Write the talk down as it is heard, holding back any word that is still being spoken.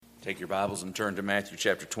Take your Bibles and turn to Matthew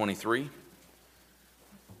chapter 23,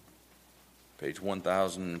 page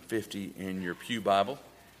 1050 in your pew Bible.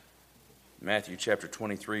 Matthew chapter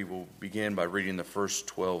 23, we'll begin by reading the first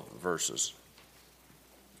 12 verses.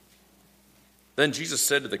 Then Jesus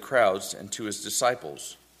said to the crowds and to his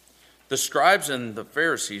disciples, "The scribes and the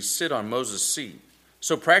Pharisees sit on Moses' seat,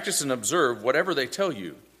 so practice and observe whatever they tell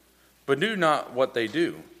you, but do not what they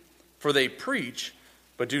do, for they preach,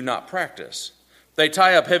 but do not practice. They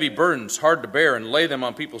tie up heavy burdens, hard to bear, and lay them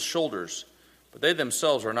on people's shoulders, but they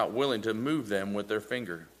themselves are not willing to move them with their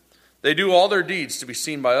finger. They do all their deeds to be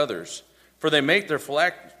seen by others, for they make their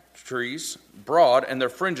phylacteries broad and their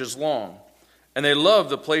fringes long, and they love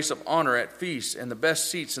the place of honor at feasts and the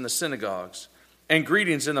best seats in the synagogues, and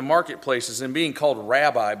greetings in the marketplaces, and being called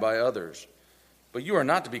rabbi by others. But you are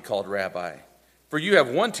not to be called rabbi, for you have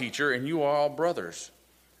one teacher, and you are all brothers.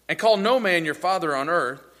 And call no man your father on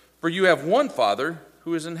earth, for you have one Father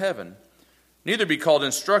who is in heaven. Neither be called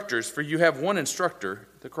instructors, for you have one instructor,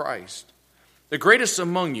 the Christ. The greatest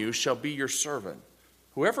among you shall be your servant.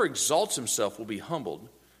 Whoever exalts himself will be humbled,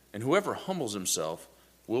 and whoever humbles himself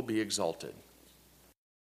will be exalted."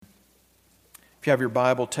 If you have your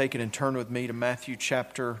Bible, take it and turn with me to Matthew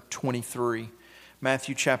chapter 23.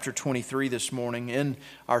 Matthew chapter 23 this morning. In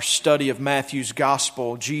our study of Matthew's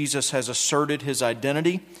gospel, Jesus has asserted his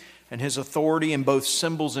identity and his authority in both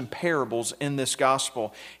symbols and parables in this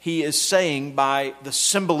gospel. He is saying by the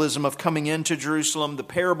symbolism of coming into Jerusalem, the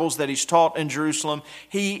parables that he's taught in Jerusalem,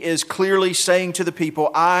 he is clearly saying to the people,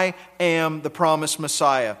 I am the promised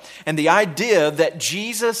Messiah. And the idea that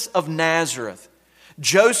Jesus of Nazareth,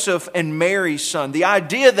 Joseph and Mary's son, the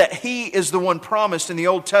idea that he is the one promised in the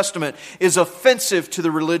Old Testament is offensive to the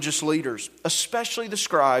religious leaders, especially the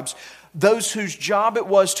scribes, those whose job it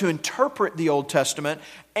was to interpret the Old Testament,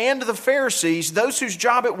 and the Pharisees, those whose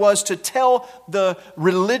job it was to tell the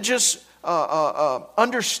religious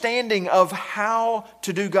understanding of how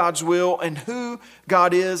to do God's will and who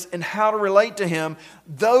God is and how to relate to Him.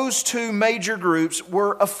 Those two major groups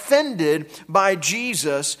were offended by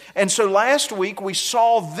Jesus. And so last week we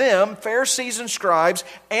saw them, Pharisees and scribes,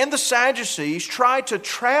 and the Sadducees try to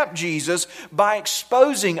trap Jesus by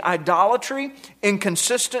exposing idolatry,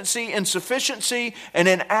 inconsistency, insufficiency, and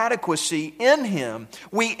inadequacy in Him.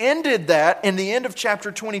 We ended that in the end of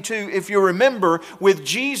chapter 22, if you remember, with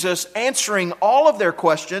Jesus answering all of their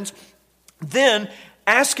questions, then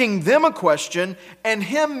asking them a question, and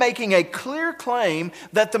Him making a clear claim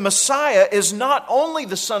that the Messiah is not only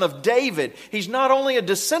the son of David, He's not only a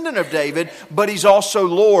descendant of David, but He's also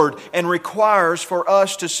Lord and requires for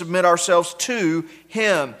us to submit ourselves to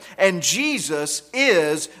Him. And Jesus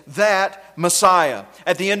is that Messiah.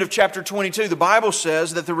 At the end of chapter 22, the Bible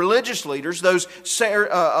says that the religious leaders, those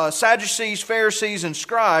Sadducees, Pharisees, and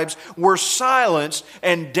scribes, were silenced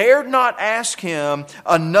and dared not ask Him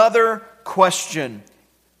another question.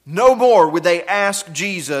 No more would they ask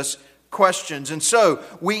Jesus questions. And so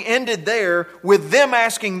we ended there with them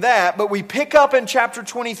asking that, but we pick up in chapter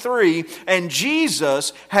 23, and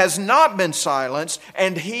Jesus has not been silenced,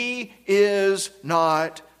 and He is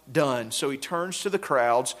not done. So He turns to the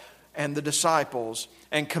crowds and the disciples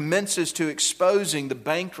and commences to exposing the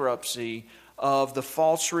bankruptcy of the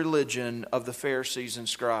false religion of the Pharisees and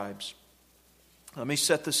scribes. Let me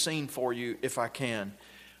set the scene for you if I can.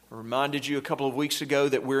 I reminded you a couple of weeks ago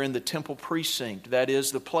that we're in the temple precinct. That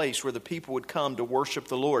is the place where the people would come to worship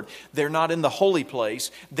the Lord. They're not in the holy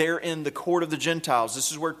place. They're in the court of the Gentiles.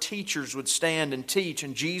 This is where teachers would stand and teach,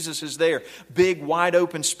 and Jesus is there. Big, wide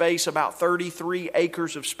open space, about 33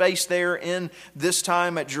 acres of space there in this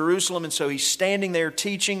time at Jerusalem. And so He's standing there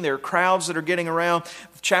teaching. There are crowds that are getting around.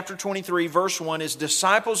 Chapter 23, verse 1, His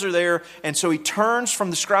disciples are there. And so He turns from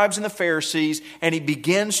the scribes and the Pharisees, and He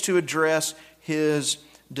begins to address His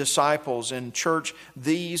disciples. And church,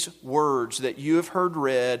 these words that you have heard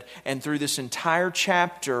read and through this entire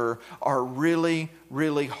chapter are really,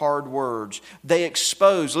 really hard words. They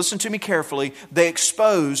expose, listen to me carefully, they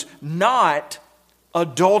expose not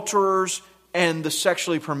adulterers and the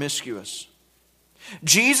sexually promiscuous.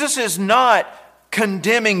 Jesus is not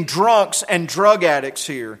condemning drunks and drug addicts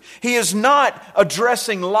here. He is not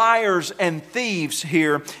addressing liars and thieves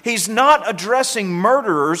here. He's not addressing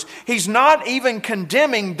murderers. He's not even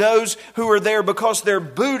condemning those who are there because they're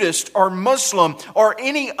Buddhist or Muslim or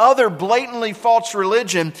any other blatantly false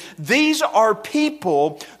religion. These are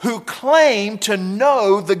people who claim to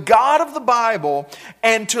know the God of the Bible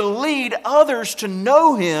and to lead others to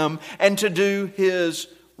know Him and to do His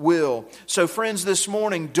will. So friends, this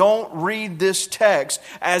morning, don't read this text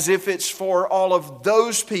as if it's for all of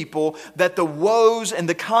those people, that the woes and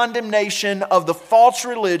the condemnation of the false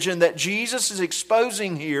religion that Jesus is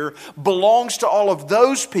exposing here belongs to all of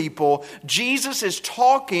those people. Jesus is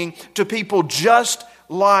talking to people just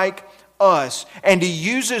like us. And He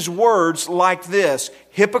uses words like this: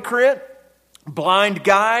 hypocrite, blind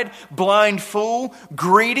guide, blind fool,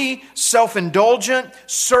 greedy, self-indulgent,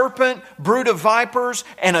 serpent, brood of vipers,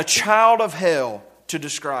 and a child of hell to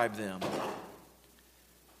describe them.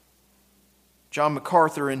 John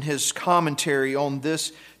MacArthur, in his commentary on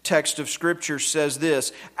this text of Scripture, says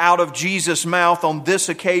this: out of Jesus' mouth on this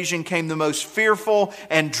occasion came the most fearful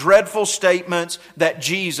and dreadful statements that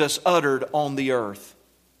Jesus uttered on the earth.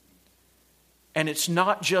 And it's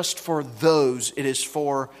not just for those, it is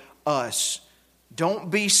for us. Don't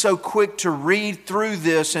be so quick to read through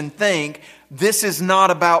this and think, this is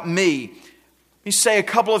not about me. Let me say a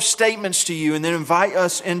couple of statements to you and then invite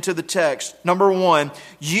us into the text. Number one,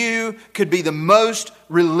 you could be the most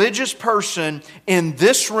religious person in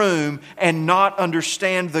this room and not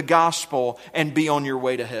understand the gospel and be on your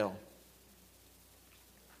way to hell.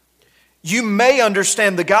 You may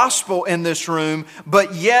understand the gospel in this room,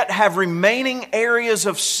 but yet have remaining areas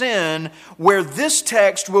of sin where this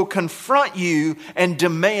text will confront you and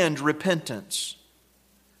demand repentance.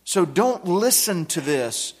 So don't listen to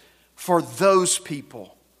this for those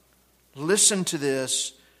people. Listen to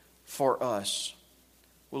this for us.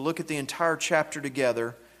 We'll look at the entire chapter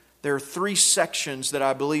together. There are 3 sections that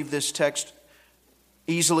I believe this text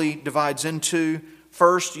easily divides into.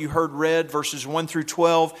 First, you heard read verses 1 through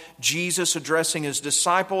 12, Jesus addressing His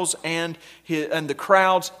disciples and the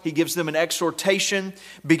crowds. He gives them an exhortation.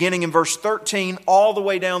 Beginning in verse 13 all the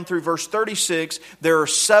way down through verse 36, there are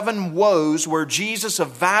 7 woes where Jesus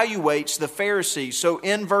evaluates the Pharisees. So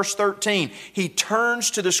in verse 13, He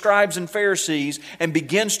turns to the scribes and Pharisees and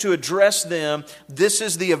begins to address them. This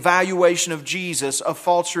is the evaluation of Jesus of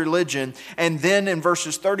false religion. And then in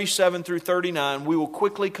verses 37 through 39, we will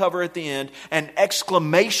quickly cover at the end an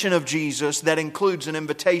exclamation of Jesus that includes an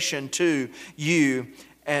invitation to you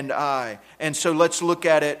and I. And so let's look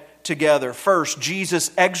at it together. First,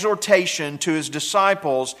 Jesus' exhortation to His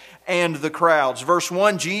disciples and the crowds. Verse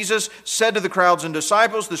 1, Jesus said to the crowds and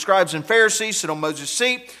disciples, the scribes and Pharisees sit on Moses'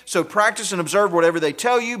 seat, so practice and observe whatever they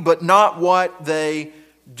tell you, but not what they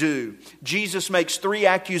do. Jesus makes 3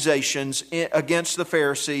 accusations against the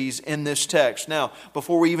Pharisees in this text. Now,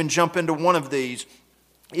 before we even jump into one of these,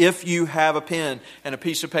 if you have a pen and a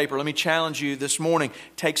piece of paper, let me challenge you this morning.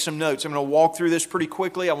 Take some notes. I'm going to walk through this pretty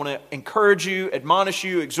quickly. I want to encourage you, admonish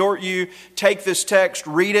you, exhort you. Take this text,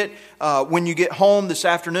 read it when you get home this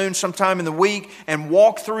afternoon, sometime in the week, and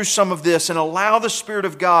walk through some of this and allow the Spirit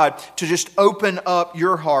of God to just open up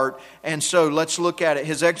your heart. And so let's look at it.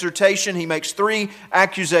 His exhortation, He makes 3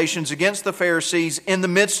 accusations against the Pharisees in the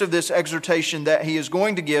midst of this exhortation that He is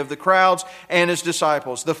going to give the crowds and His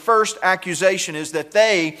disciples. The first accusation is that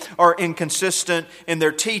they are inconsistent in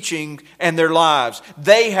their teaching and their lives.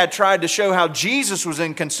 They had tried to show how Jesus was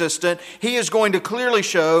inconsistent. He is going to clearly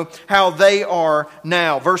show how they are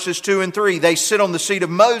now. Verses 2 and 3, they sit on the seat of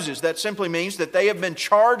Moses. That simply means that they have been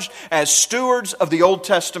charged as stewards of the Old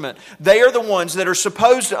Testament. They are the ones that are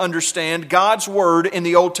supposed to understand God's Word in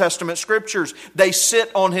the Old Testament Scriptures. They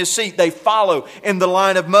sit on His seat. They follow in the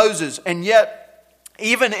line of Moses. And yet,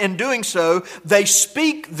 even in doing so, they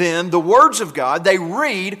speak then the words of God. They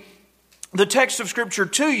read the text of Scripture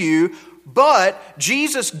to you, but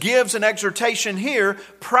Jesus gives an exhortation here.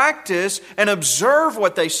 Practice and observe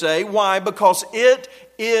what they say. Why? Because it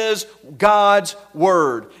is God's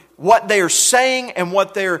Word. What they are saying and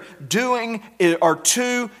what they're doing are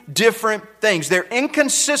 2 different things. They're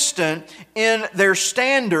inconsistent in their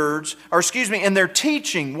standards, in their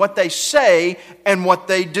teaching, what they say and what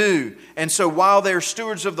they do. And so while they're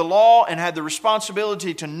stewards of the law and had the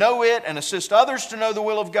responsibility to know it and assist others to know the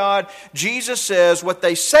will of God, Jesus says what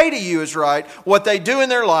they say to you is right. What they do in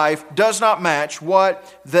their life does not match what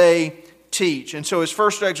they teach. And so his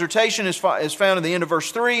first exhortation is found in the end of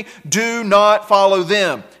verse 3. Do not follow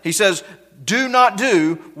them. He says, do not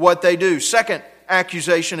do what they do. Second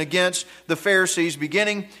accusation against the Pharisees,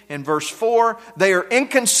 beginning in verse 4. They are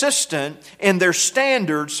inconsistent in their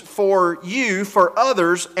standards for you, for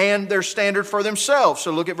others, and their standard for themselves.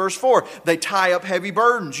 So look at verse 4. They tie up heavy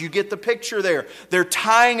burdens. You get the picture there. They're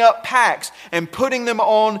tying up packs and putting them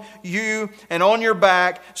on you and on your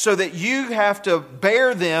back so that you have to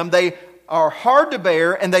bear them. They are hard to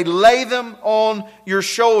bear, and they lay them on your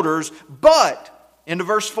shoulders. But, into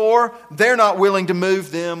verse 4, they're not willing to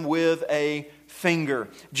move them with a finger.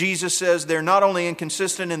 Jesus says they're not only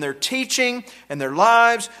inconsistent in their teaching and their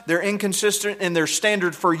lives, they're inconsistent in their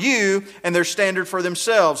standard for you and their standard for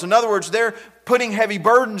themselves. In other words, they're putting heavy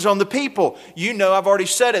burdens on the people. You know, I've already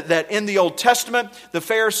said it, that in the Old Testament, the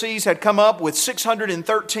Pharisees had come up with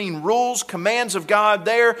 613 rules, commands of God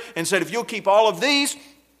there, and said, if you'll keep all of these,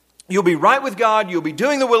 you'll be right with God, you'll be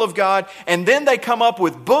doing the will of God. And then they come up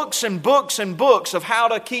with books and books and books of how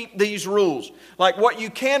to keep these rules. Like what you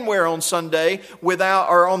can wear on Sunday without,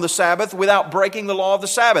 or on the Sabbath without breaking the law of the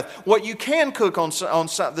Sabbath. What you can cook on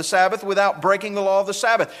the Sabbath without breaking the law of the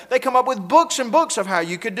Sabbath. They come up with books and books of how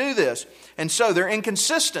you could do this. And so they're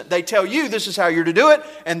inconsistent. They tell you this is how you're to do it,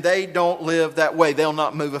 and they don't live that way. They'll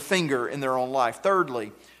not move a finger in their own life.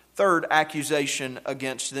 Third accusation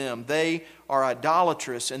against them. They are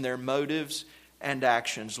idolatrous in their motives and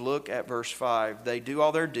actions. Look at verse 5. They do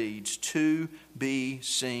all their deeds to be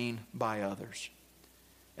seen by others.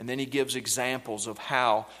 And then he gives examples of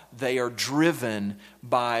how they are driven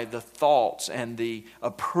by the thoughts and the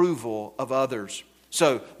approval of others.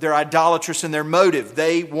 So they're idolatrous in their motive.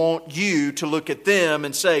 They want you to look at them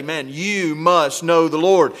and say, man, you must know the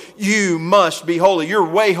Lord. You must be holy. You're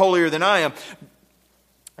way holier than I am.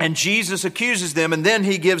 And Jesus accuses them, and then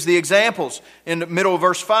he gives the examples. In the middle of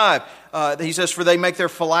verse 5, he says, for they make their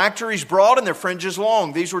phylacteries broad and their fringes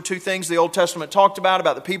long. These were two things the Old Testament talked about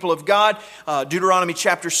the people of God. Deuteronomy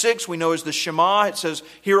chapter 6, we know as the Shema. It says,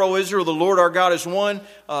 hear, O Israel, the Lord our God is one.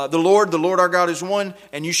 The Lord our God is one.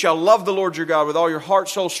 And you shall love the Lord your God with all your heart,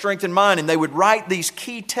 soul, strength, and mind. And they would write these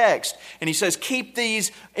key texts. And he says, keep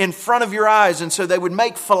these in front of your eyes. And so they would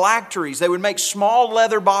make phylacteries. They would make small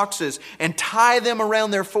leather boxes and tie them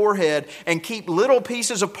around their forehead and keep little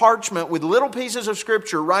pieces of parchment with little pieces of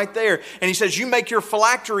Scripture right there. And he says, you make your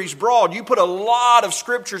phylacteries broad. You put a lot of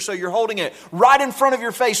Scripture so you're holding it right in front of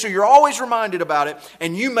your face so you're always reminded about it.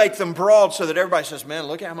 And you make them broad so that everybody says, man,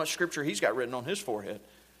 look at how much Scripture he's got written on his forehead.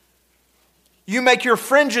 You make your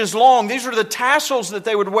fringes long. These are the tassels that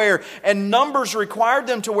they would wear. And Numbers required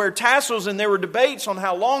them to wear tassels, and there were debates on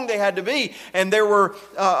how long they had to be. And there were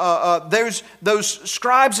those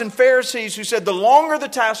scribes and Pharisees who said the longer the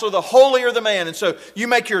tassel, the holier the man. And so you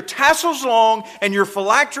make your tassels long and your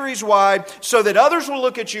phylacteries wide so that others will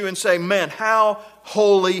look at you and say, man, how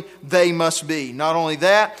holy they must be. Not only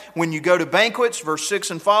that, when you go to banquets, verse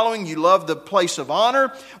 6 and following, you love the place of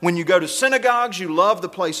honor. When you go to synagogues, you love the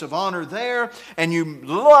place of honor there. And you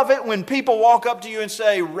love it when people walk up to you and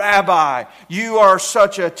say, Rabbi, you are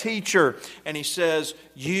such a teacher. And he says,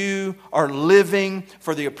 you are living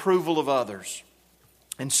for the approval of others.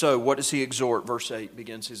 And so, what does he exhort? Verse 8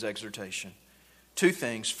 begins his exhortation. Two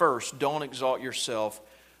things. First, don't exalt yourself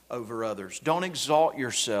over others. Don't exalt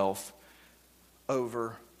yourself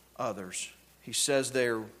over others. He says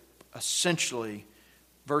there essentially,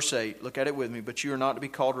 verse 8, look at it with me, but you are not to be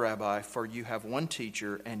called rabbi, for you have one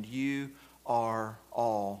teacher, and you are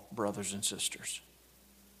all brothers and sisters.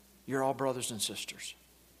 You're all brothers and sisters.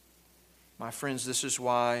 My friends, this is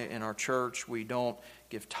why in our church we don't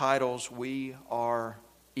give titles. We are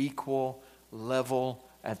equal, level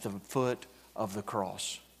at the foot of the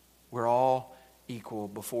cross. We're all equal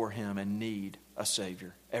before Him and need a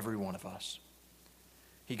Savior, every one of us.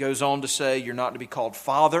 He goes on to say you're not to be called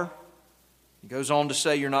father. He goes on to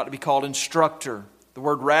say you're not to be called instructor. The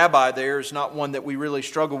word rabbi there is not one that we really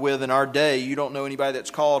struggle with in our day. You don't know anybody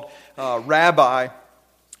that's called rabbi.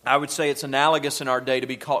 I would say it's analogous in our day to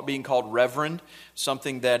being called reverend,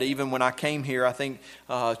 something that even when I came here, I think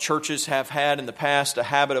churches have had in the past a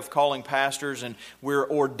habit of calling pastors, and we're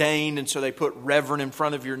ordained, and so they put reverend in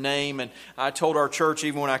front of your name. And I told our church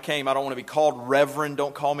even when I came, I don't want to be called reverend.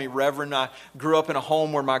 Don't call me reverend. I grew up in a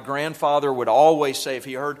home where my grandfather would always say, if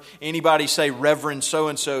he heard anybody say reverend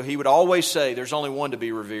so-and-so, he would always say, there's only one to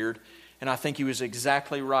be revered. And I think he was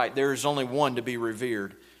exactly right. There is only one to be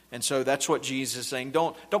revered. And so that's what Jesus is saying.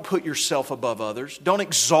 Don't put yourself above others. Don't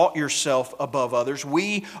exalt yourself above others.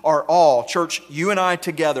 We are all, church, you and I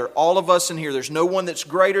together, all of us in here. There's no one that's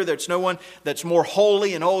greater. There's no one that's more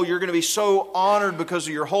holy. And you're going to be so honored because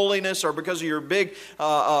of your holiness or because of your big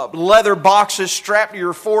leather boxes strapped to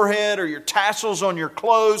your forehead or your tassels on your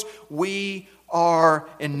clothes. We are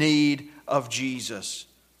in need of Jesus.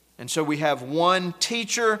 And so we have one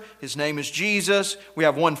teacher, His name is Jesus. We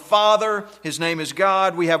have one Father, His name is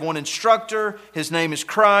God. We have one instructor, His name is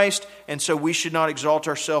Christ. And so we should not exalt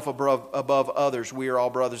ourselves above others. We are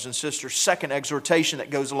all brothers and sisters. Second exhortation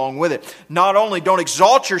that goes along with it. Not only don't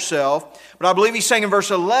exalt yourself, but I believe He's saying in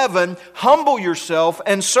verse 11, humble yourself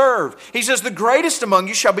and serve. He says, the greatest among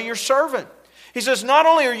you shall be your servant. He says, not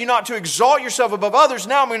only are you not to exalt yourself above others,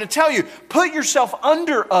 now I'm going to tell you, put yourself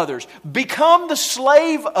under others. Become the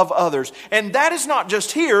slave of others. And that is not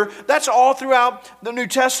just here, that's all throughout the New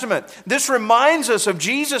Testament. This reminds us of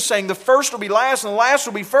Jesus saying the first will be last and the last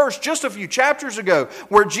will be first, just a few chapters ago,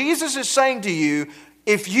 where Jesus is saying to you,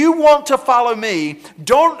 if you want to follow me,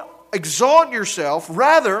 don't exalt yourself,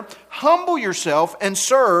 rather humble yourself and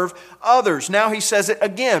serve others. Now he says it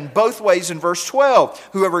again, both ways in verse 12.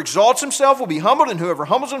 Whoever exalts himself will be humbled, and whoever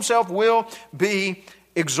humbles himself will be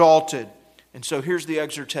exalted. And so here's the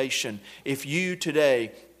exhortation. If you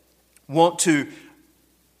today want to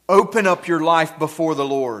open up your life before the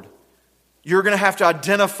Lord, you're going to have to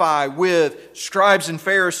identify with scribes and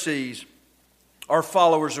Pharisees, or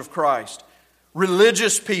followers of Christ,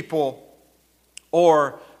 religious people,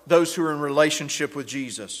 or those who are in relationship with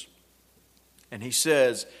Jesus. And he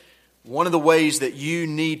says, one of the ways that you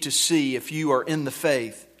need to see if you are in the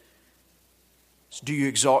faith is, do you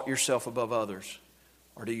exalt yourself above others,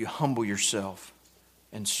 or do you humble yourself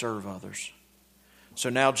and serve others? So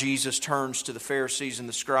now Jesus turns to the Pharisees and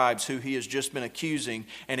the scribes who he has just been accusing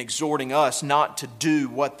and exhorting us not to do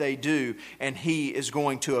what they do, and he is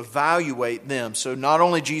going to evaluate them. So not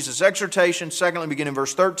only Jesus' exhortation, secondly, begin in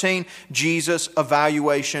verse 13, Jesus'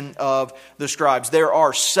 evaluation of the scribes. There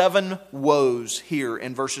are 7 woes here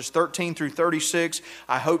in verses 13 through 36.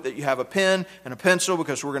 I hope that you have a pen and a pencil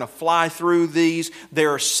because we're going to fly through these.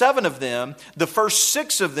 There are 7 of them. The first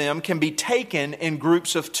 6 of them can be taken in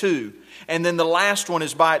groups of 2. And then the last one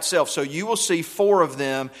is by itself. So you will see 4 of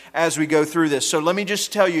them as we go through this. So let me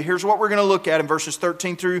just tell you, here's what we're going to look at in verses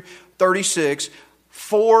 13 through 36.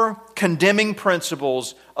 4 condemning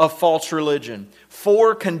principles of false religion.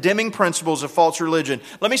 4 condemning principles of false religion.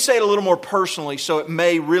 Let me say it a little more personally so it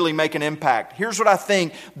may really make an impact. Here's what I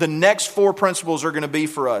think the next 4 principles are going to be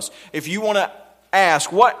for us. If you want to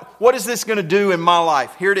ask, what is this going to do in my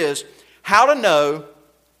life? Here it is. How to know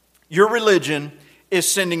your religion is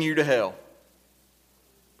sending you to hell.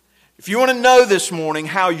 If you want to know this morning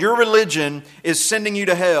how your religion is sending you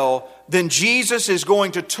to hell, then Jesus is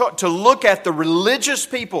going to look at the religious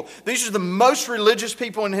people. These are the most religious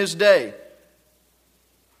people in his day.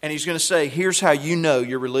 And he's going to say, here's how you know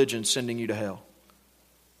your religion's sending you to hell.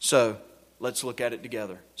 So, let's look at it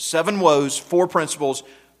together. 7 woes, 4 principles.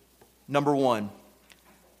 Number 1,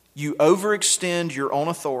 you overextend your own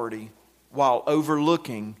authority while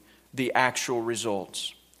overlooking the actual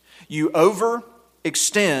results. You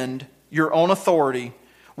overextend your own authority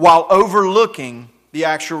while overlooking the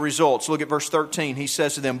actual results. Look at verse 13. He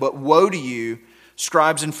says to them, but woe to you,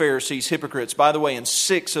 scribes and Pharisees, hypocrites. By the way, in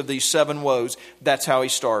 6 of these 7 woes, that's how he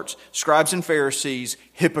starts. Scribes and Pharisees,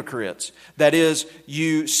 hypocrites. That is,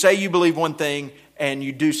 you say you believe one thing and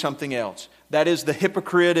you do something else. That is, the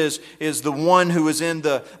hypocrite is the one who is in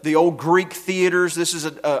the old Greek theaters. This is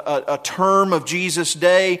a term of Jesus'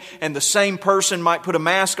 day. And the same person might put a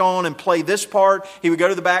mask on and play this part. He would go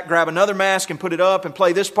to the back, grab another mask and put it up and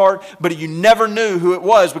play this part. But you never knew who it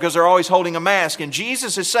was because they're always holding a mask. And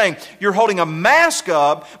Jesus is saying, you're holding a mask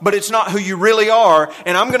up, but it's not who you really are.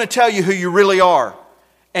 And I'm going to tell you who you really are.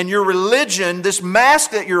 And your religion, this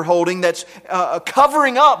mask that you're holding that's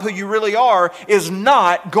covering up who you really are, is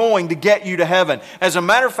not going to get you to heaven. As a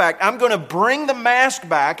matter of fact, I'm going to bring the mask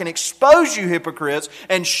back and expose you hypocrites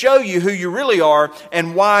and show you who you really are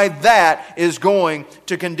and why that is going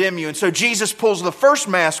to condemn you. And so Jesus pulls the first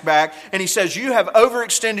mask back and he says, you have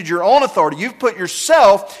overextended your own authority. You've put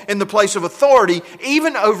yourself in the place of authority,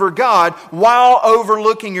 even over God, while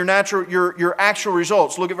overlooking your actual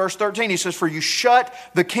results. Look at verse 13. He says, for you shut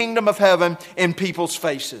the kingdom of heaven in people's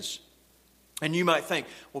faces. And you might think,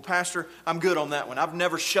 well, Pastor, I'm good on that one. I've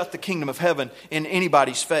never shut the kingdom of heaven in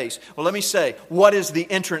anybody's face. Well, let me say, what is the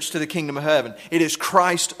entrance to the kingdom of heaven? It is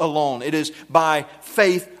Christ alone. It is by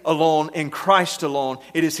faith alone in Christ alone.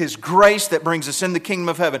 It is His grace that brings us in the kingdom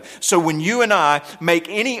of heaven. So when you and I make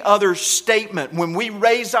any other statement, when we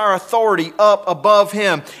raise our authority up above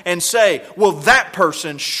Him and say, well, that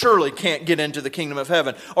person surely can't get into the kingdom of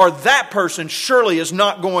heaven, or that person surely is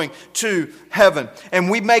not going to heaven, and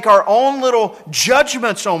we make our own little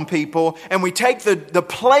judgments on people, and we take the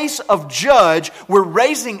place of judge, we're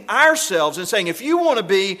raising ourselves and saying, if you want to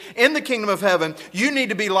be in the kingdom of heaven, you need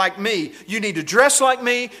to be like me. You need to dress like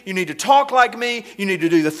me. You need to talk like me. You need to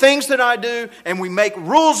do the things that I do. And we make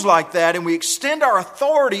rules like that, and we extend our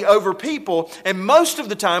authority over people, and most of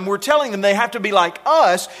the time we're telling them they have to be like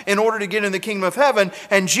us in order to get in the kingdom of heaven.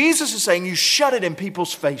 And Jesus is saying, you shut it in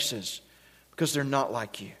people's faces because they're not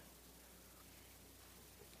like you.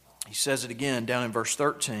 He says it again down in verse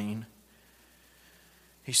 13.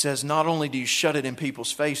 He says, not only do you shut it in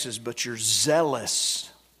people's faces, but you're zealous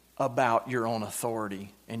about your own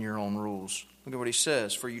authority and your own rules. Look at what he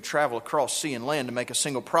says. For you travel across sea and land to make a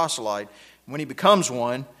single proselyte. When he becomes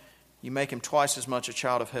one, you make him twice as much a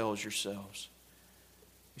child of hell as yourselves.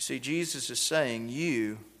 You see, Jesus is saying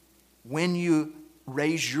when you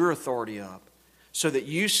raise your authority up, so that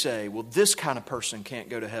you say, well, this kind of person can't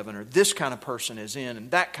go to heaven, or this kind of person is in,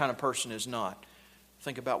 and that kind of person is not.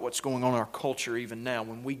 Think about what's going on in our culture even now.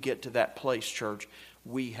 When we get to that place, church,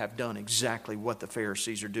 we have done exactly what the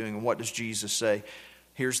Pharisees are doing. And what does Jesus say?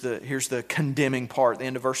 Here's the condemning part, the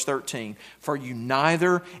end of verse 13. For you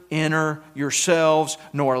neither enter yourselves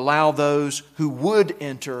nor allow those who would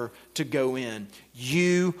enter to go in.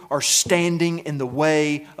 You are standing in the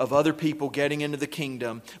way of other people getting into the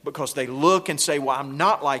kingdom because they look and say, well, I'm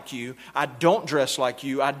not like you. I don't dress like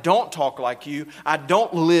you. I don't talk like you. I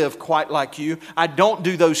don't live quite like you. I don't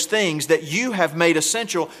do those things that you have made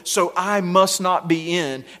essential, so I must not be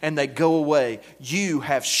in. And they go away. You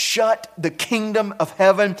have shut the kingdom of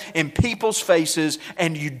heaven in people's faces,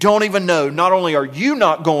 and you don't even know. Not only are you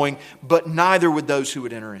not going, but neither would those who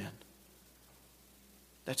would enter in.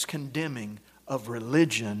 That's condemning of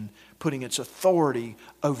religion, putting its authority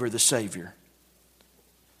over the Savior.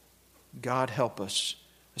 God help us,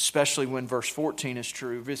 especially when verse 14 is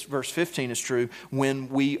true, verse 15 is true, when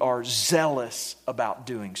we are zealous about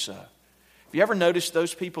doing so. Have you ever noticed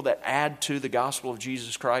those people that add to the gospel of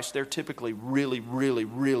Jesus Christ? They're typically really, really,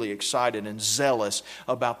 really excited and zealous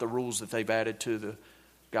about the rules that they've added to the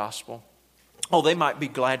gospel. Oh, they might be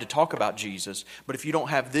glad to talk about Jesus, but if you don't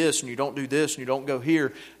have this and you don't do this and you don't go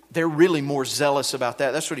here, they're really more zealous about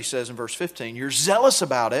that. That's what he says in verse 15. You're zealous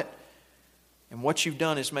about it, and what you've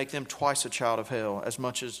done is make them twice a child of hell, as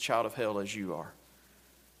much as a child of hell as you are.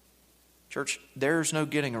 Church, there's no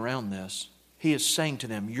getting around this. He is saying to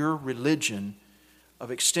them, your religion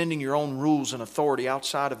of extending your own rules and authority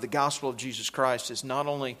outside of the gospel of Jesus Christ is not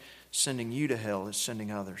only sending you to hell, it's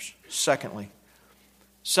sending others. Secondly,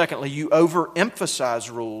 you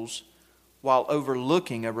overemphasize rules while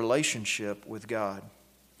overlooking a relationship with God.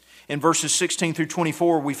 In verses 16 through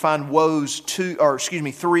 24, we find woes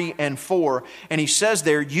 3 and 4. And he says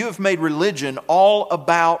there, you have made religion all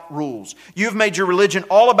about rules. You have made your religion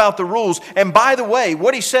all about the rules. And by the way,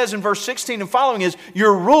 what he says in verse 16 and following is,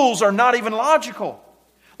 your rules are not even logical.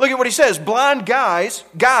 Look at what he says. Blind guides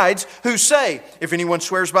who say, if anyone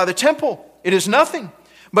swears by the temple, it is nothing.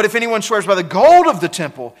 But if anyone swears by the gold of the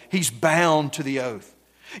temple, he's bound to the oath.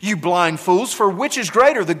 You blind fools, for which is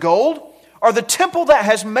greater, the gold or the temple that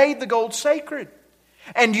has made the gold sacred?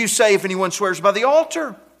 And you say, if anyone swears by the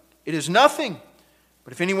altar, it is nothing.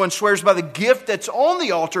 But if anyone swears by the gift that's on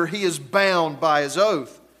the altar, he is bound by his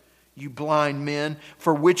oath. You blind men,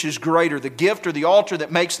 for which is greater, the gift or the altar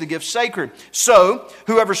that makes the gift sacred? So,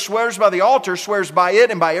 whoever swears by the altar swears by it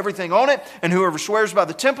and by everything on it. And whoever swears by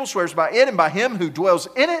the temple swears by it and by him who dwells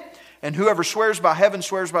in it. And whoever swears by heaven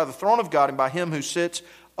swears by the throne of God and by him who sits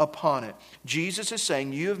upon it. Jesus is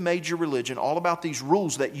saying you have made your religion all about these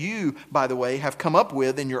rules that you, by the way, have come up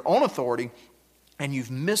with in your own authority. And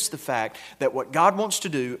you've missed the fact that what God wants to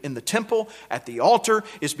do in the temple, at the altar,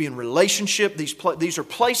 is be in relationship. These are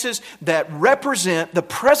places that represent the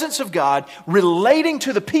presence of God relating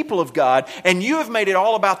to the people of God. And you have made it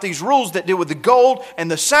all about these rules that deal with the gold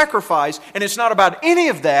and the sacrifice. And it's not about any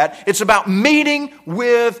of that. It's about meeting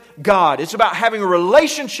with God. It's about having a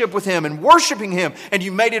relationship with Him and worshiping Him. And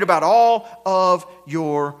you made it about all of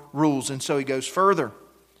your rules. And so he goes further.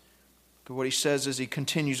 What he says as he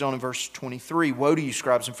continues on in verse 23, woe to you,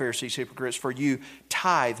 scribes and Pharisees, hypocrites, for you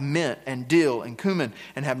tithe mint and dill and cumin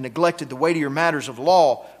and have neglected the weightier matters of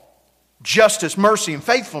law, justice, mercy, and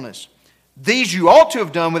faithfulness. These you ought to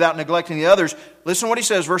have done without neglecting the others. Listen to what he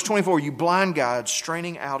says, verse 24, you blind guides,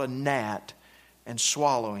 straining out a gnat and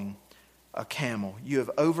swallowing a camel. You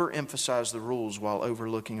have overemphasized the rules while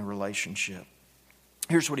overlooking a relationship.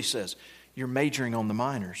 Here's what he says, you're majoring on the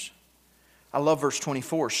minors. I love verse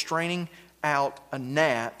 24, straining out a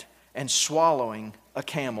gnat and swallowing a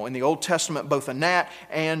camel. In the Old Testament, both a gnat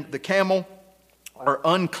and the camel are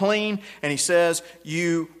unclean. And he says,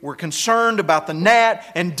 you were concerned about the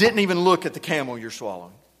gnat and didn't even look at the camel you're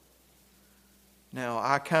swallowing. Now,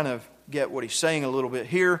 I kind of get what he's saying a little bit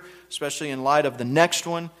here, especially in light of the next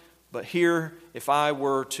one. But here, if I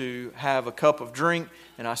were to have a cup of drink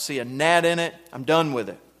and I see a gnat in it, I'm done with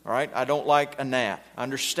it. All right, I don't like a gnat. I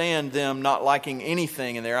understand them not liking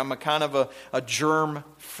anything in there. I'm a kind of a germ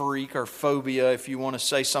freak or phobia, if you want to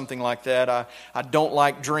say something like that. I don't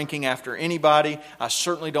like drinking after anybody. I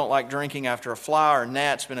certainly don't like drinking after a fly or a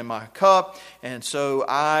gnat's been in my cup. And so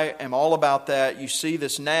I am all about that. You see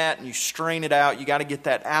this gnat and you strain it out. You got to get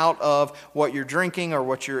that out of what you're drinking or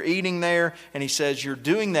what you're eating there. And he says you're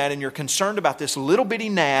doing that and you're concerned about this little bitty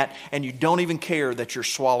gnat and you don't even care that you're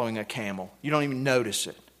swallowing a camel. You don't even notice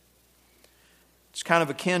it. It's kind of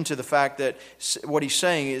akin to the fact that what he's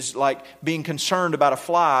saying is like being concerned about a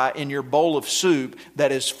fly in your bowl of soup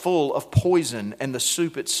that is full of poison and the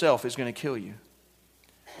soup itself is going to kill you.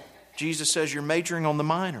 Jesus says you're majoring on the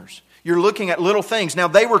minors. You're looking at little things. Now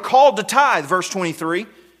they were called to tithe, verse 23.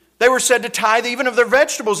 They were said to tithe even of their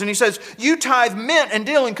vegetables. And he says, you tithe mint and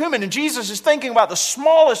dill and cumin. And Jesus is thinking about the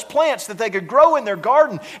smallest plants that they could grow in their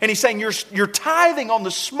garden. And he's saying, you're tithing on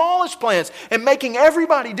the smallest plants and making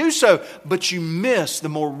everybody do so. But you miss the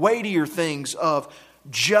more weightier things of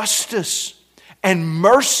justice and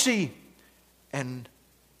mercy and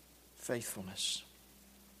faithfulness.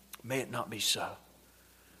 May it not be so.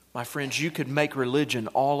 My friends, you could make religion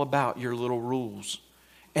all about your little rules.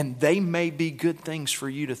 And they may be good things for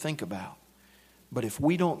you to think about. But if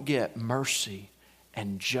we don't get mercy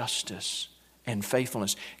and justice and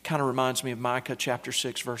faithfulness, it kind of reminds me of Micah chapter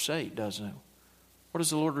 6, verse 8, doesn't it? What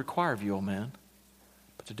does the Lord require of you, O man?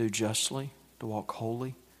 But to do justly, to walk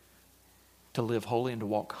holy, to live holy, and to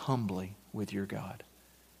walk humbly with your God.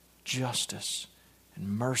 Justice and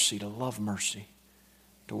mercy, to love mercy,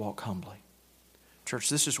 to walk humbly. Church,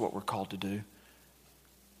 this is what we're called to do.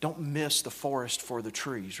 Don't miss the forest for the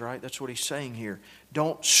trees, right? That's what he's saying here.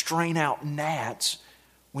 Don't strain out gnats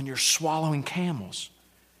when you're swallowing camels.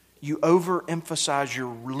 You overemphasize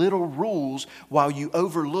your little rules while you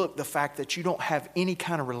overlook the fact that you don't have any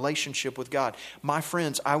kind of relationship with God. My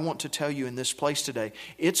friends, I want to tell you in this place today,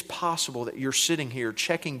 it's possible that you're sitting here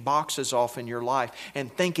checking boxes off in your life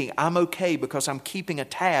and thinking, I'm okay because I'm keeping a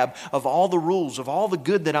tab of all the rules, of all the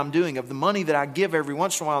good that I'm doing, of the money that I give every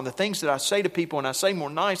once in a while, and the things that I say to people, and I say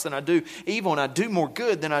more nice than I do evil, and I do more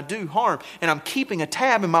good than I do harm. And I'm keeping a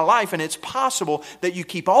tab in my life, and it's possible that you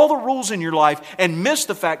keep all the rules in your life and miss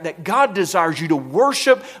the fact that God desires you to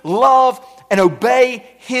worship, love, and obey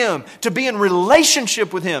Him, to be in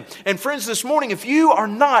relationship with Him. And friends, this morning, if you are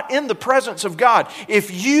not in the presence of God,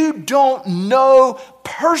 if you don't know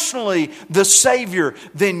personally the Savior,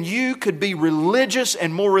 then you could be religious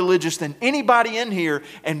and more religious than anybody in here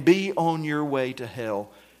and be on your way to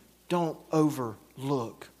hell. Don't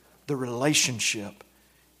overlook the relationship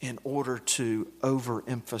in order to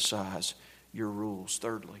overemphasize your rules.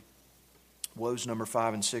 Thirdly, woes number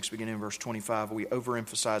 5 and 6, beginning in verse 25. We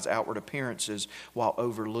overemphasize outward appearances while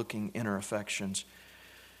overlooking inner affections.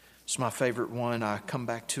 It's my favorite one. I come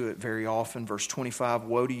back to it very often. Verse 25,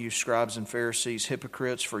 woe to you, scribes and Pharisees,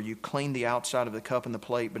 hypocrites, for you clean the outside of the cup and the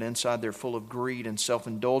plate, but inside they're full of greed and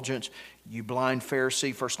self-indulgence. You blind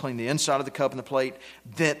Pharisee, first clean the inside of the cup and the plate,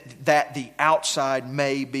 that the outside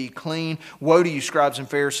may be clean. Woe to you, scribes and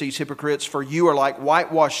Pharisees, hypocrites, for you are like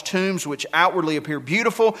whitewashed tombs, which outwardly appear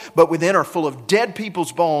beautiful, but within are full of dead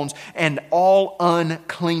people's bones and all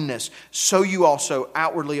uncleanness. So you also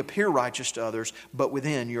outwardly appear righteous to others, but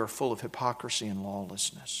within you are full of hypocrisy and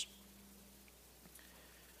lawlessness.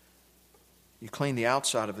 You clean the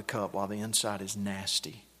outside of the cup while the inside is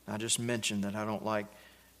nasty. I just mentioned that I don't like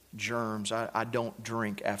germs. I don't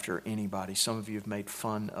drink after anybody. Some of you have made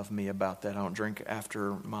fun of me about that. I don't drink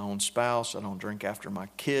after my own spouse. I don't drink after my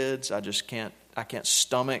kids. I can't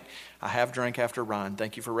stomach. I have drank after Ryan.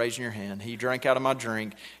 Thank you for raising your hand. He drank out of my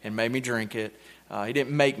drink and made me drink it. He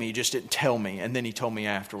didn't make me, he just didn't tell me. And then he told me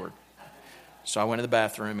afterward. So I went to the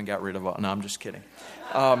bathroom and got rid of it. No, I'm just kidding.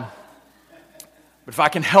 But if I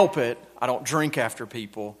can help it, I don't drink after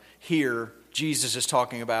people. Here, Jesus is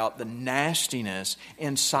talking about the nastiness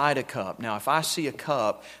inside a cup. Now, if I see a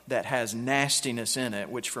cup that has nastiness in it,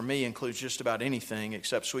 which for me includes just about anything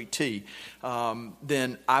except sweet tea,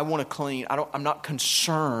 then I want to clean. I'm not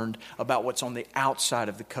concerned about what's on the outside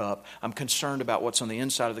of the cup. I'm concerned about what's on the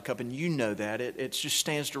inside of the cup, and you know that. It just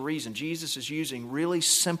stands to reason. Jesus is using really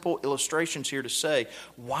simple illustrations here to say,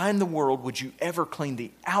 why in the world would you ever clean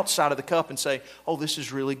the outside of the cup and say, oh, this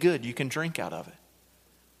is really good, you can drink out of it?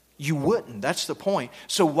 You wouldn't. That's the point.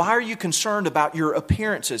 So why are you concerned about your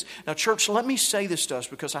appearances? Now, church, let me say this to us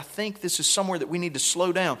because I think this is somewhere that we need to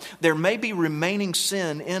slow down. There may be remaining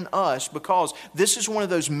sin in us because this is one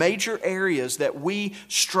of those major areas that we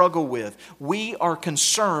struggle with. We are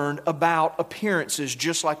concerned about appearances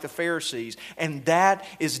just like the Pharisees, and that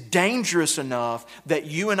is dangerous enough that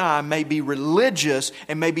you and I may be religious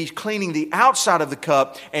and may be cleaning the outside of the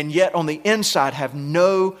cup and yet on the inside have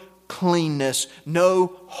no cleanness,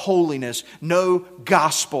 no holiness, no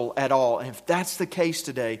gospel at all. And if that's the case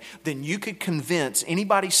today, then you could convince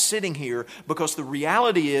anybody sitting here, because the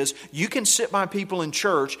reality is you can sit by people in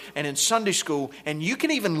church and in Sunday school, and you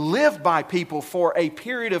can even live by people for a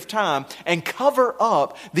period of time and cover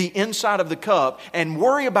up the inside of the cup and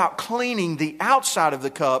worry about cleaning the outside of the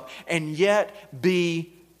cup and yet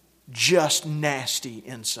be just nasty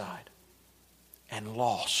inside and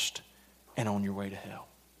lost and on your way to hell.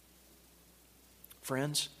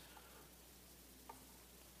 Friends,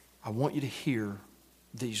 I want you to hear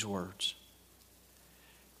these words.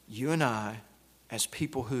 You and I, as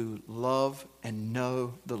people who love and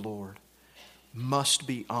know the Lord, must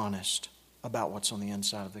be honest about what's on the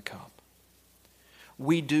inside of the cup.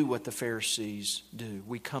 We do what the Pharisees do.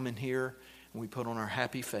 We come in here and we put on our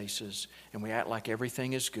happy faces and we act like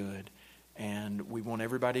everything is good, and we want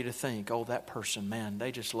everybody to think, oh, that person, man,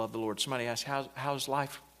 they just love the Lord. Somebody asks, how's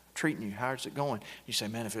life treating you? How's it going? You say,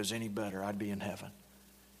 man, if it was any better, I'd be in heaven.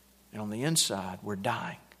 And on the inside, we're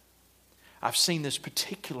dying. I've seen this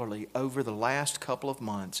particularly over the last couple of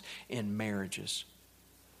months in marriages.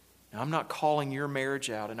 Now, I'm not calling your marriage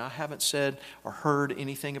out, and I haven't said or heard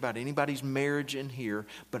anything about anybody's marriage in here,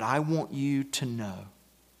 but I want you to know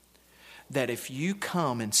that if you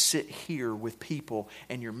come and sit here with people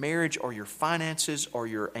and your marriage or your finances or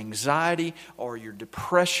your anxiety or your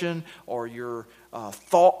depression or your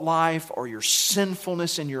thought life or your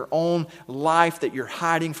sinfulness in your own life that you're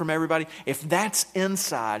hiding from everybody, if that's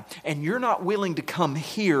inside and you're not willing to come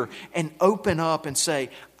here and open up and say,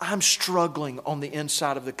 I'm struggling on the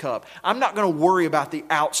inside of the cup. I'm not going to worry about the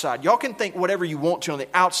outside. Y'all can think whatever you want to on the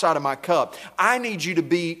outside of my cup. I need you to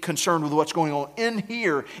be concerned with what's going on in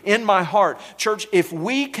here, in my heart. Church, if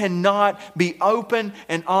we cannot be open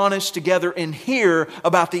and honest together in here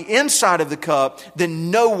about the inside of the cup, then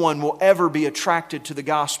no one will ever be attracted to the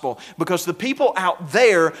gospel, because the people out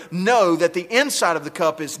there know that the inside of the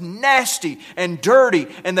cup is nasty and dirty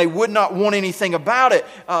and they would not want anything about it,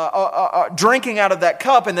 drinking out of that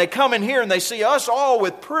cup. And they come in here and they see us all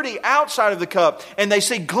with pretty outside of the cup, and they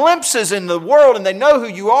see glimpses in the world, and they know who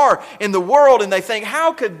you are in the world, and they think,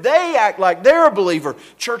 how could they act like they're a believer?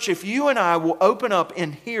 Church, if you and I will open up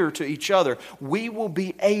in here to each other, we will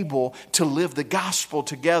be able to live the gospel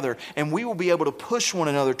together, and we will be able to push one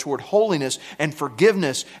another toward holiness and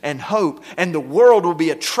forgiveness and hope, and the world will be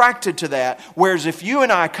attracted to that. Whereas if you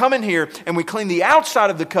and I come in here and we clean the outside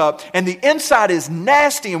of the cup and the inside is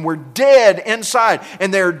nasty and we're dead inside,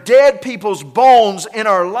 and there are dead people's bones in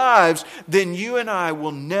our lives, then you and I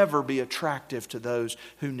will never be attractive to those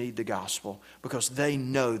who need the gospel, because they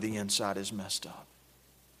know the inside is messed up.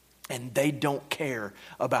 And they don't care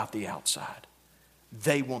about the outside.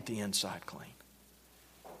 They want the inside clean.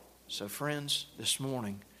 So friends, this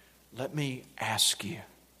morning, let me ask you,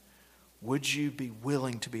 would you be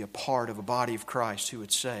willing to be a part of a body of Christ who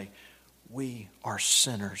would say, we are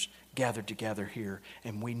sinners gathered together here,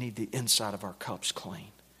 and we need the inside of our cups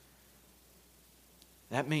clean?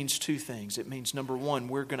 That means two things. It means, number one,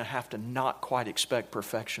 we're going to have to not quite expect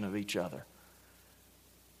perfection of each other.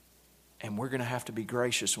 And we're going to have to be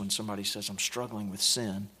gracious when somebody says, I'm struggling with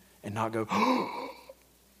sin, and not go, oh,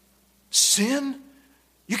 sin?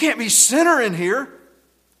 You can't be sinner in here.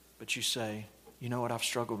 But you say, you know what, I've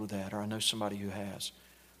struggled with that, or I know somebody who has.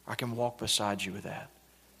 I can walk beside you with that.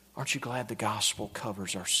 Aren't you glad the gospel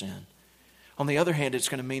covers our sin? On the other hand, it's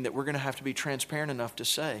going to mean that we're going to have to be transparent enough to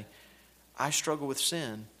say, I struggle with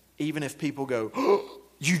sin, even if people go, oh,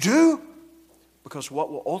 you do? Because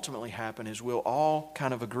what will ultimately happen is we'll all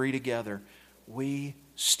kind of agree together, we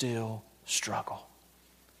still struggle.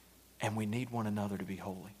 And we need one another to be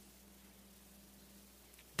holy.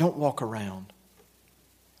 Don't walk around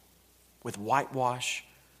with whitewash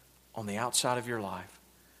on the outside of your life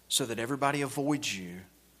so that everybody avoids you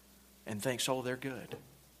and thinks, oh, they're good.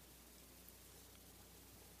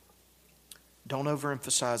 Don't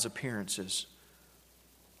overemphasize appearances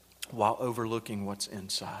while overlooking what's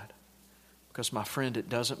inside. Because, my friend, it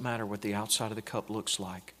doesn't matter what the outside of the cup looks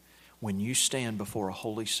like. When you stand before a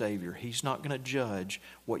holy Savior, He's not going to judge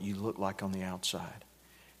what you look like on the outside.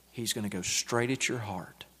 He's going to go straight at your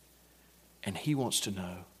heart. And He wants to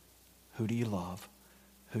know, who do you love?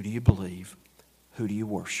 Who do you believe? Who do you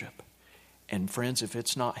worship? And friends, if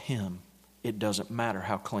it's not Him, it doesn't matter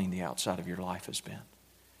how clean the outside of your life has been.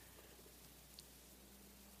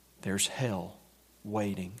 There's hell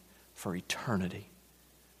waiting for eternity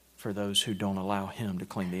for those who don't allow Him to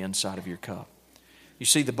clean the inside of your cup. You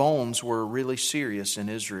see, the bones were really serious in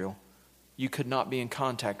Israel. You could not be in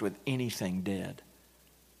contact with anything dead.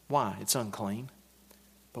 Why? It's unclean.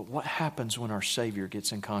 But what happens when our Savior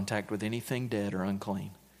gets in contact with anything dead or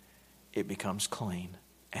unclean? It becomes clean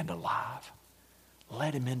and alive.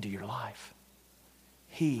 Let Him into your life.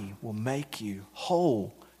 He will make you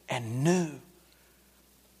whole and new.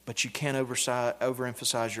 But you can't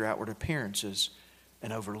overemphasize your outward appearances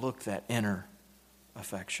and overlook that inner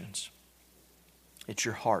affections. It's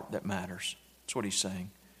your heart that matters. That's what he's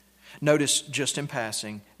saying. Notice, just in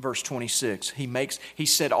passing, verse 26. He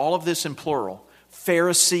said all of this in plural.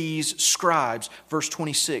 Pharisees, scribes. Verse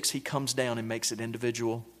 26, he comes down and makes it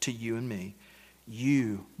individual to you and me.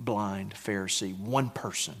 You, blind Pharisee, one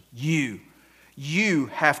person, you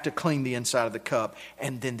have to clean the inside of the cup,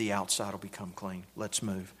 and then the outside will become clean. Let's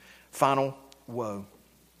move. Final woe.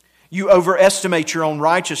 You overestimate your own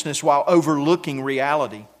righteousness while overlooking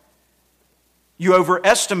reality. You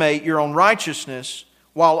overestimate your own righteousness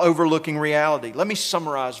while overlooking reality. Let me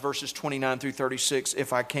summarize verses 29 through 36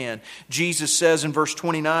 if I can. Jesus says in verse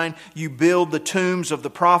 29, you build the tombs of the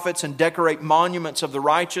prophets and decorate monuments of the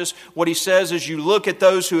righteous. What he says is you look at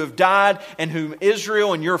those who have died and whom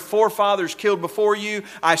Israel and your forefathers killed before you.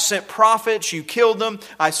 I sent prophets, you killed them.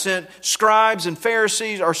 I sent scribes and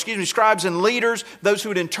scribes and leaders, those who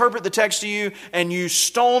would interpret the text to you, and you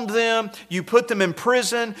stoned them. You put them in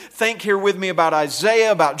prison. Think here with me about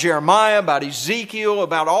Isaiah, about Jeremiah, about Ezekiel,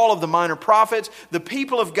 about all of the minor prophets. The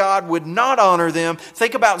people of God would not honor them.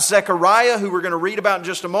 Think about Zechariah, who we're going to read about in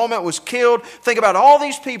just a moment, was killed. Think about all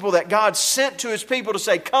these people that God sent to His people to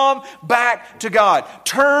say, come back to God.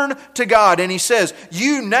 Turn to God. And He says,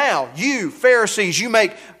 you Pharisees, you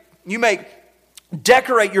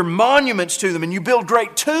decorate your monuments to them and you build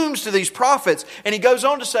great tombs to these prophets. And He goes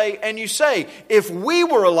on to say, and you say, if we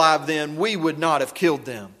were alive then, we would not have killed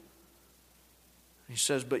them. He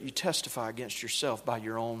says, but you testify against yourself by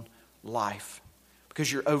your own life because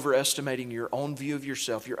you're overestimating your own view of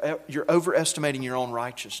yourself. You're overestimating your own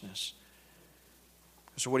righteousness.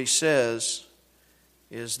 So what he says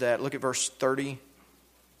is that, look at verse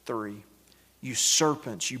 33. You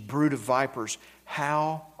serpents, you brood of vipers,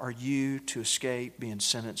 how are you to escape being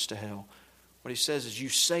sentenced to hell? What he says is you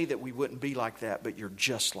say that we wouldn't be like that, but you're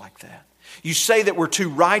just like that. You say that we're too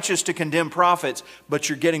righteous to condemn prophets, but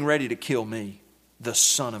you're getting ready to kill me, the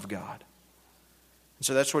Son of God. And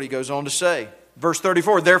so that's what he goes on to say. Verse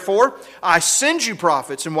 34, therefore, I send you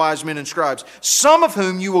prophets and wise men and scribes, some of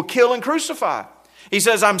whom you will kill and crucify. He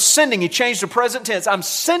says, I'm sending. He changed the present tense. I'm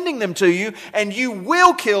sending them to you, and you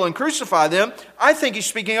will kill and crucify them. I think he's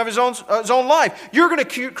speaking of his own life. You're going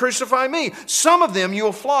to crucify me. Some of them you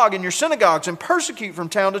will flog in your synagogues and persecute from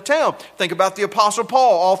town to town. Think about the Apostle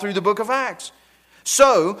Paul all through the book of Acts.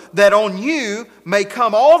 So that on you may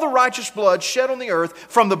come all the righteous blood shed on the earth,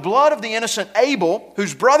 from the blood of the innocent Abel,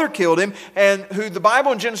 whose brother killed him, and who the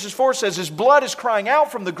Bible in Genesis 4 says his blood is crying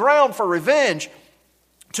out from the ground for revenge,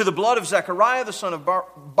 to the blood of Zechariah, the son of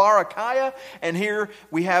Barachiah. And here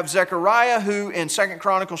we have Zechariah, who in 2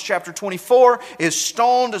 Chronicles chapter 24 is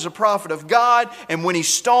stoned as a prophet of God. And when he's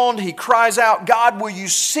stoned, he cries out, God, will you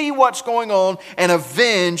see what's going on and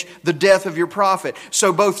avenge the death of your prophet?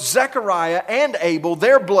 So both Zechariah and Abel,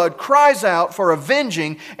 their blood cries out for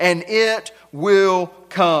avenging, and it will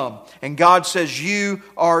come. And God says, you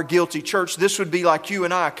are guilty. Church, this would be like you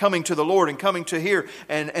and I coming to the Lord and coming to here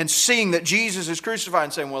and seeing that Jesus is crucified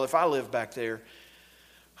and saying, well, if I lived back there,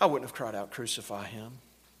 I wouldn't have cried out, crucify him.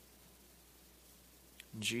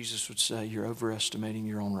 And Jesus would say, you're overestimating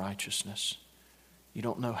your own righteousness. You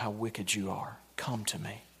don't know how wicked you are. Come to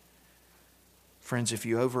me. Friends, if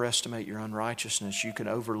you overestimate your unrighteousness, you can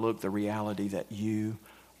overlook the reality that you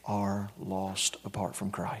are lost apart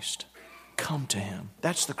from Christ. Come to him.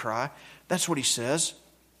 That's the cry. That's what he says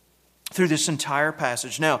through this entire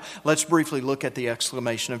passage. Now, let's briefly look at the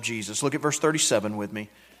exclamation of Jesus. Look at verse 37 with me.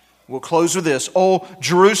 We'll close with this. Oh,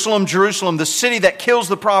 Jerusalem, Jerusalem, the city that kills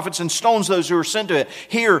the prophets and stones those who are sent to it.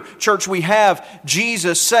 Here, church, we have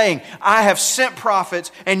Jesus saying, I have sent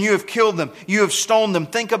prophets and you have killed them. You have stoned them.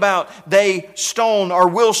 Think about they stone or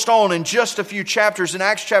will stone in just a few chapters. In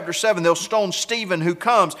Acts chapter 7, they'll stone Stephen, who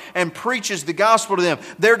comes and preaches the gospel to them.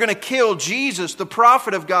 They're going to kill Jesus, the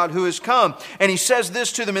prophet of God who has come. And he says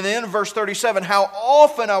this to them in the end of verse 37, how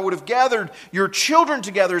often I would have gathered your children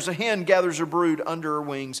together as a hen gathers her brood under her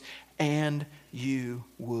wings, and you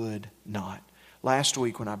would not. Last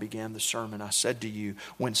week when I began the sermon, I said to you,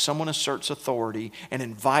 when someone asserts authority and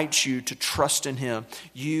invites you to trust in him,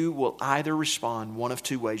 you will either respond one of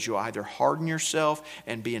two ways. You'll either harden yourself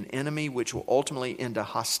and be an enemy, which will ultimately end a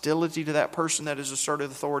hostility to that person that has asserted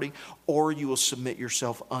authority, or you will submit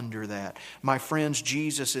yourself under that. My friends,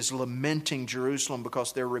 Jesus is lamenting Jerusalem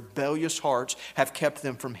because their rebellious hearts have kept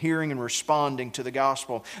them from hearing and responding to the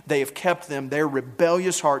gospel. Their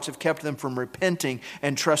rebellious hearts have kept them from repenting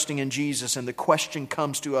and trusting in Jesus. And the question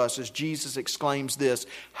comes to us as Jesus exclaims this,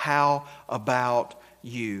 how about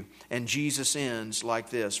you? And Jesus ends like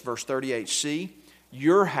this, verse 38, see,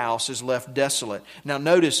 your house is left desolate. Now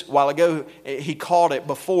notice, while ago he called it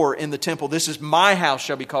before in the temple, this is my house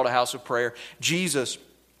shall be called a house of prayer. Jesus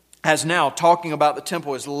has now, talking about the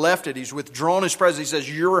temple, has left it. He's withdrawn his presence. He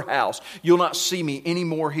says, your house, you'll not see me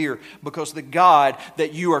anymore here, because the God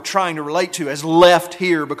that you are trying to relate to has left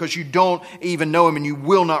here because you don't even know him and you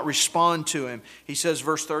will not respond to him. He says,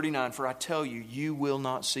 verse 39, for I tell you, you will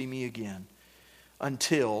not see me again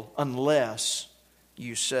unless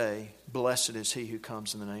you say, blessed is he who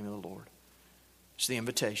comes in the name of the Lord. It's the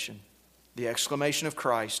invitation. The exclamation of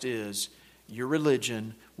Christ is, your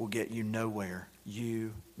religion will get you nowhere.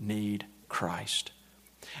 You need Christ.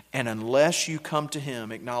 And unless you come to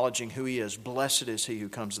him acknowledging who he is, blessed is he who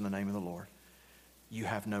comes in the name of the Lord, you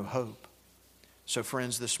have no hope. So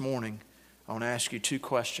friends, this morning, I want to ask you two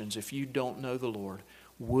questions. If you don't know the Lord,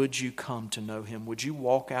 would you come to know him? Would you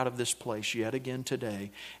walk out of this place yet again today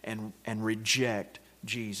and reject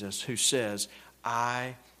Jesus, who says,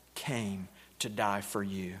 I came to die for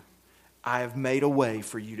you. I have made a way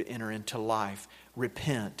for you to enter into life.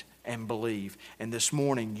 Repent and believe. And this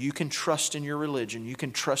morning, you can trust in your religion. You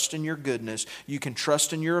can trust in your goodness. You can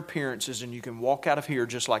trust in your appearances. And you can walk out of here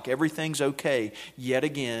just like everything's okay yet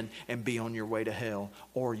again and be on your way to hell.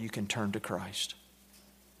 Or you can turn to Christ.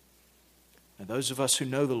 Now, those of us who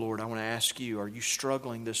know the Lord, I want to ask you, are you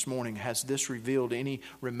struggling this morning? Has this revealed any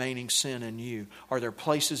remaining sin in you? Are there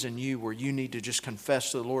places in you where you need to just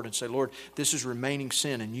confess to the Lord and say, Lord, this is remaining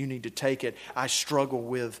sin and you need to take it. I struggle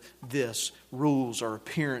with this, rules or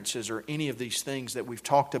appearances or any of these things that we've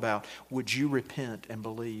talked about. Would you repent and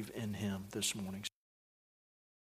believe in him this morning?